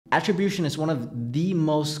Attribution is one of the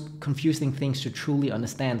most confusing things to truly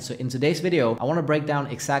understand. So in today's video, I want to break down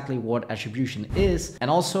exactly what attribution is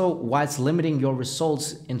and also why it's limiting your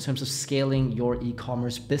results in terms of scaling your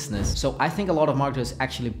e-commerce business. So I think a lot of marketers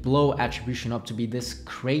actually blow attribution up to be this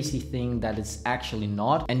crazy thing that it's actually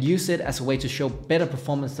not, and use it as a way to show better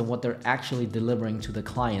performance than what they're actually delivering to the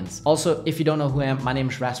clients. Also, if you don't know who I am, my name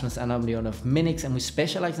is Rasmus and I'm the owner of Minix, and we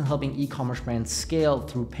specialize in helping e-commerce brands scale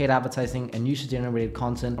through paid advertising and user-generated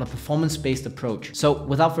content, a performance-based approach. So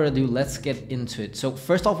without further ado, let's get into it. So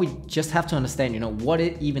first off, we just have to understand, what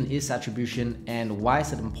it even is attribution and why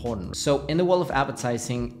is it important. So in the world of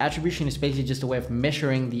advertising, attribution is basically just a way of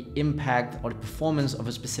measuring the impact or the performance of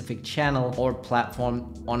a specific channel or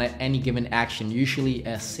platform on any given action, usually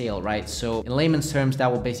a sale, right? So in layman's terms,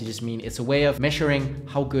 that will basically just mean it's a way of measuring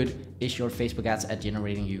how good is your Facebook ads at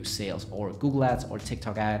generating you sales, or Google ads, or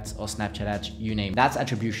TikTok ads, or Snapchat ads, you name it. That's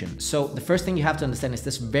attribution. So the first thing you have to understand is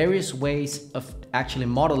there's various ways of actually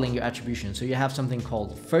modeling your attribution. So you have something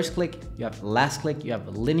called first click, you have last click, you have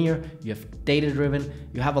linear, you have data driven.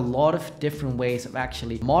 You have a lot of different ways of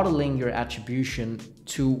actually modeling your attribution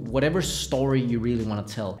to whatever story you really want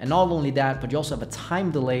to tell. And not only that, but you also have a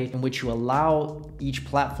time delay in which you allow each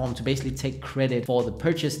platform to basically take credit for the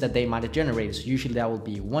purchase that they might have generated. So usually that will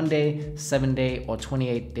be 1 day, 7 day, or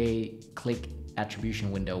 28-day click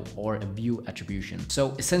attribution window, or a view attribution.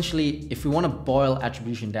 So essentially, if we want to boil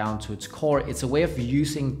attribution down to its core, it's a way of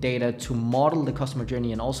using data to model the customer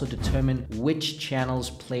journey and also determine which channels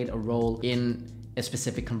played a role in a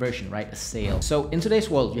specific conversion, right? A sale. So in today's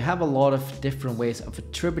world, you have a lot of different ways of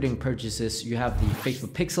attributing purchases. You have the Facebook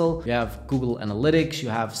pixel, you have Google Analytics, you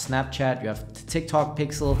have Snapchat, you have the TikTok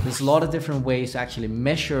pixel. There's a lot of different ways to actually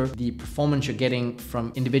measure the performance you're getting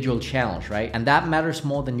from individual channels, right? And that matters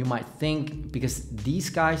more than you might think, because these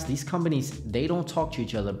guys, these companies, they don't talk to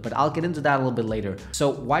each other, but I'll get into that a little bit later. So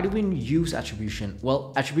why do we use attribution?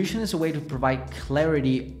 Well, attribution is a way to provide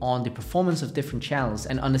clarity on the performance of different channels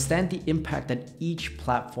and understand the impact that each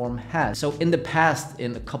platform has. So in the past,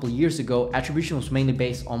 in a couple of years ago, attribution was mainly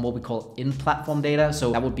based on what we call in-platform data.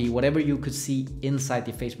 So that would be whatever you could see inside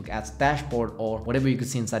the Facebook ads dashboard, or whatever you could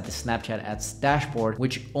see inside the Snapchat ads dashboard,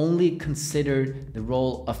 which only considered the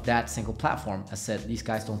role of that single platform. As said, these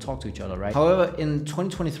guys don't talk to each other, right? However, in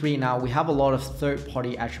 2023 now, we have a lot of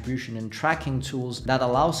third-party attribution and tracking tools that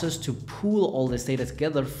allows us to pool all this data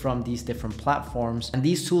together from these different platforms. And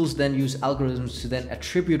these tools then use algorithms to then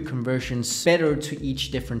attribute conversions better to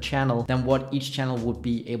each different channel than what each channel would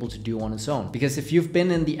be able to do on its own. Because if you've been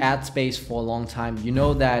in the ad space for a long time, you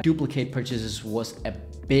know that duplicate purchases was a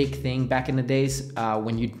big thing back in the days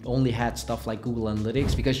when you only had stuff like Google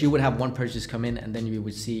Analytics, because you would have one purchase come in and then you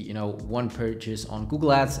would see, one purchase on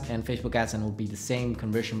Google ads and Facebook ads, and it would be the same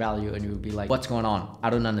conversion value, and you would be like, what's going on? I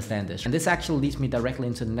don't understand this. And this actually leads me directly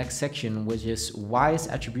into the next section, which is why is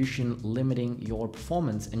attribution limiting your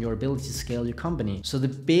performance and your ability to scale your company? So the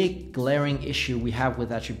big glaring issue we have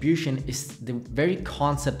with attribution is the very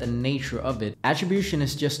concept and nature of it. Attribution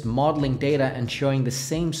is just modeling data and showing the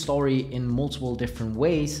same story in multiple different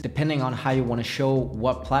ways, depending on how you want to show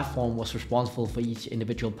what platform was responsible for each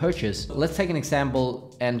individual purchase. Let's take an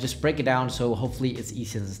example and just break it down so hopefully it's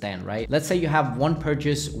easy to understand, right? Let's say you have one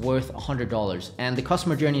purchase worth $100, and the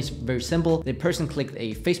customer journey is very simple. The person clicked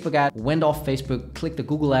a Facebook ad, went off Facebook, clicked a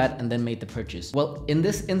Google ad, and then made the purchase. Well, in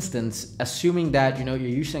this instance, assuming that you're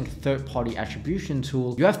using a third-party attribution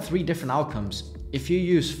tool, you have three different outcomes. If you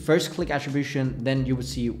use first click attribution, then you would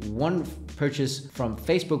see one purchase from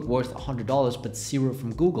Facebook worth $100, but 0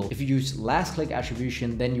 from Google. If you use last click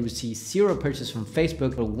attribution, then you would see 0 purchase from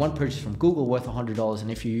Facebook, but 1 purchase from Google worth $100.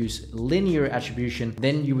 And if you use linear attribution,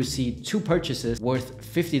 then you would see 2 purchases worth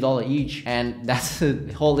 $50 each. And that's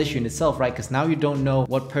a whole issue in itself, right? Because now you don't know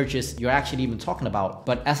what purchase you're actually even talking about.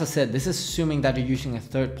 But as I said, this is assuming that you're using a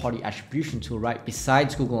third-party attribution tool, right?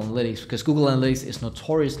 Besides Google Analytics, because Google Analytics is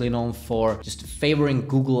notoriously known for just favoring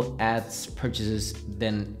Google ads purchases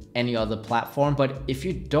than any other platform. But if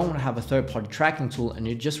you don't have a third-party tracking tool and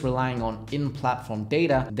you're just relying on in-platform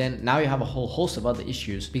data, then now you have a whole host of other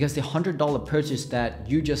issues, because the $100 purchase that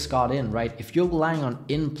you just got in, right? If you're relying on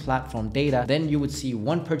in-platform data, then you would see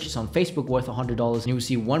one purchase on Facebook worth $100, and you would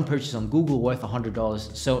see one purchase on Google worth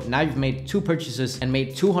 $100. So now you've made 2 purchases and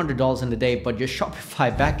made $200 in the day, but your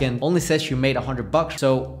Shopify backend only says you made $100.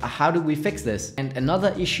 So how do we fix this? And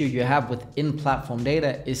another issue you have with in-platform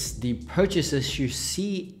data is the purchases you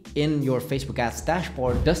see in your Facebook ads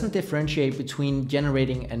dashboard doesn't differentiate between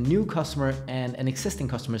generating a new customer and an existing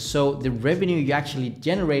customer. So the revenue you're actually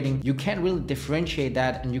generating, you can't really differentiate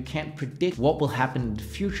that, and you can't predict what will happen in the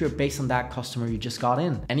future based on that customer you just got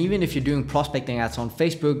in. And even if you're doing prospecting ads on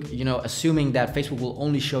Facebook, you know, assuming that Facebook will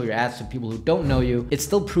only show your ads to people who don't know you, it's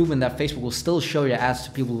still proven that Facebook will still show your ads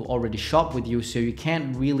to people who already shop with you. So you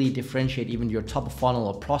can't really differentiate even your top of funnel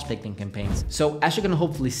or prospecting campaigns. So as you're gonna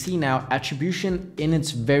hopefully see now, attribution in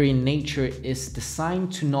its very nature is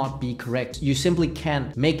designed to not be correct. You simply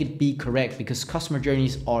can't make it be correct because customer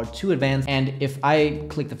journeys are too advanced. And if I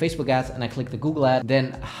click the Facebook ads and I click the Google ad,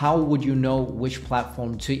 then how would you know which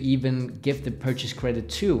platform to even give the purchase credit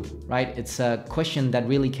to, right? It's a question that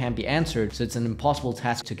really can't be answered. So it's an impossible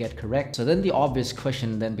task to get correct. So then the obvious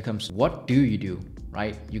question then becomes, what do you do?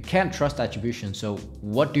 Right? You can't trust attribution. So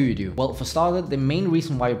what do you do? Well, for starters, the main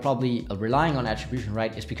reason why you're probably relying on attribution,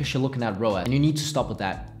 right, is because you're looking at ROAS, and you need to stop with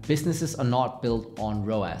that. Businesses are not built on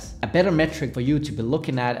ROAS. A better metric for you to be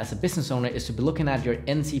looking at as a business owner is to be looking at your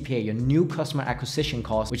NCPA, your new customer acquisition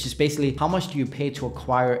cost, which is basically how much do you pay to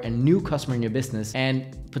acquire a new customer in your business,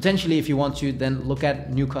 and potentially, if you want to, then look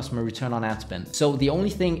at new customer return on ad spend. So the only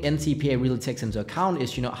thing NCPA really takes into account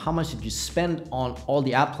is, you know, how much did you spend on all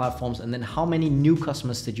the ad platforms, and then how many new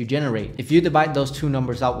customers did you generate. If you divide those two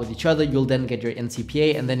numbers out with each other, you'll then get your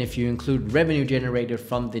NCPA, and then if you include revenue generated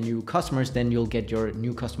from the new customers, then you'll get your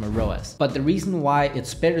new customer ROAS. But the reason why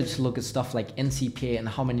it's better to look at stuff like NCPA and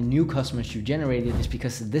how many new customers you generated is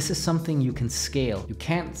because this is something you can scale. You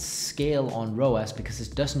can't scale on ROAS because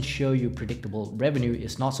it doesn't show you predictable revenue.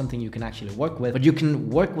 It's not something you can actually work with, but you can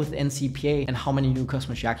work with NCPA and how many new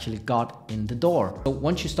customers you actually got in the door. So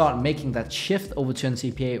once you start making that shift over to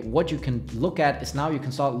NCPA, what you can look at is now you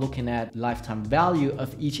can start looking at lifetime value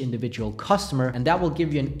of each individual customer, and that will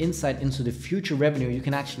give you an insight into the future revenue you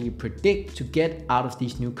can actually predict to get out of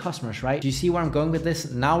these new customers, right? Do you see where I'm going with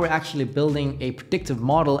this? Now we're actually building a predictive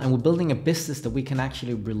model, and we're building a business that we can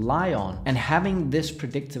actually rely on. And having this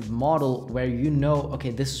predictive model where you know,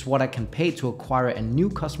 okay, this is what I can pay to acquire a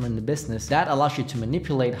new customer in the business, that allows you to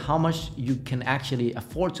manipulate how much you can actually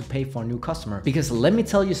afford to pay for a new customer. Because let me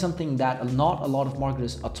tell you something that not a lot of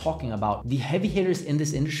marketers are talking about. The heavy hitters in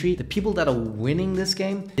this industry, the people that are winning this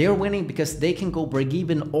game, they're winning because they can go break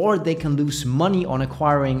even, or they can lose money on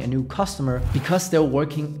acquiring a new customer because they're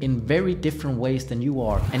working in very different ways than you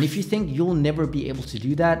are. And if you think you'll never be able to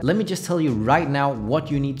do that, let me just tell you right now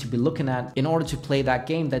what you need to be looking at in order to play that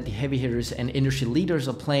game that the heavy hitters and industry leaders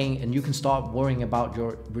are playing, and you can start worrying about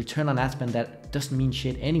your return on ad spend that doesn't mean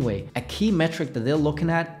shit anyway. A key metric that they're looking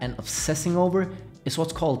at and obsessing over is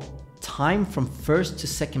what's called time from first to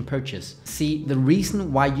second purchase. See, the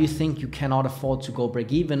reason why you think you cannot afford to go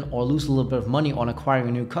break even or lose a little bit of money on acquiring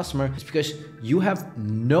a new customer is because you have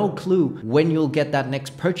no clue when you'll get that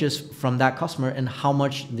next purchase from that customer and how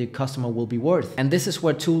much the customer will be worth. And this is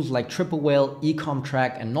where tools like Triple Whale,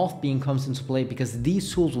 eComTrack, and Northbeam comes into play, because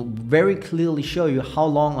these tools will very clearly show you how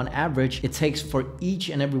long on average it takes for each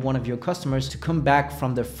and every one of your customers to come back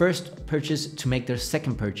from their first purchase to make their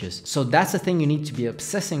second purchase. So that's the thing you need to be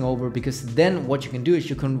obsessing over, because then what you can do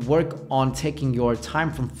is you can work on taking your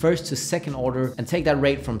time from first to second order and take that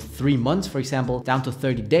rate from 3 months, for example, down to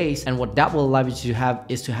 30 days. And what that will allow you to have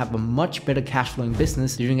is to have a much better cash flowing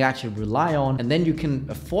business that you can actually rely on. And then you can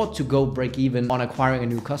afford to go break even on acquiring a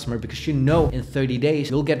new customer, because you know in 30 days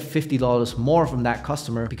you'll get $50 more from that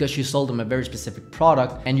customer because you sold them a very specific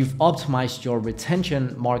product, and you've optimized your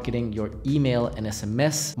retention marketing, your email and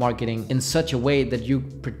SMS marketing in such a way that you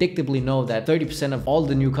predictably know that 30% of all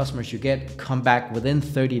the new customers you get come back within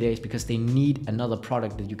 30 days because they need another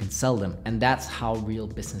product that you can sell them. And that's how real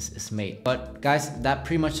business is made. But guys, that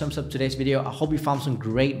pretty much sums up today's video. I hope you found some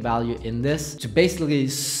great value in this. To basically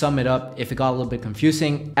sum it up, if it got a little bit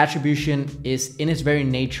confusing, attribution is in its very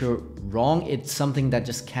nature wrong. It's something that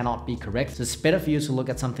just cannot be correct. So it's better for you to look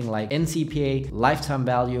at something like NCPA, lifetime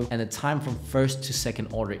value, and the time from first to second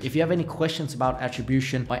order. If you have any questions about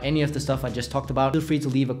attribution or any of the stuff I just talked about, feel free to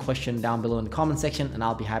leave a question down below in the comment section and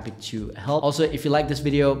I'll be happy to help. Also, if you like this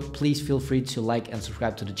video, please feel free to like and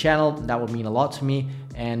subscribe to the channel. That would mean a lot to me.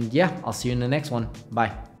 And yeah, I'll see you in the next one.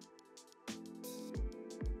 Bye.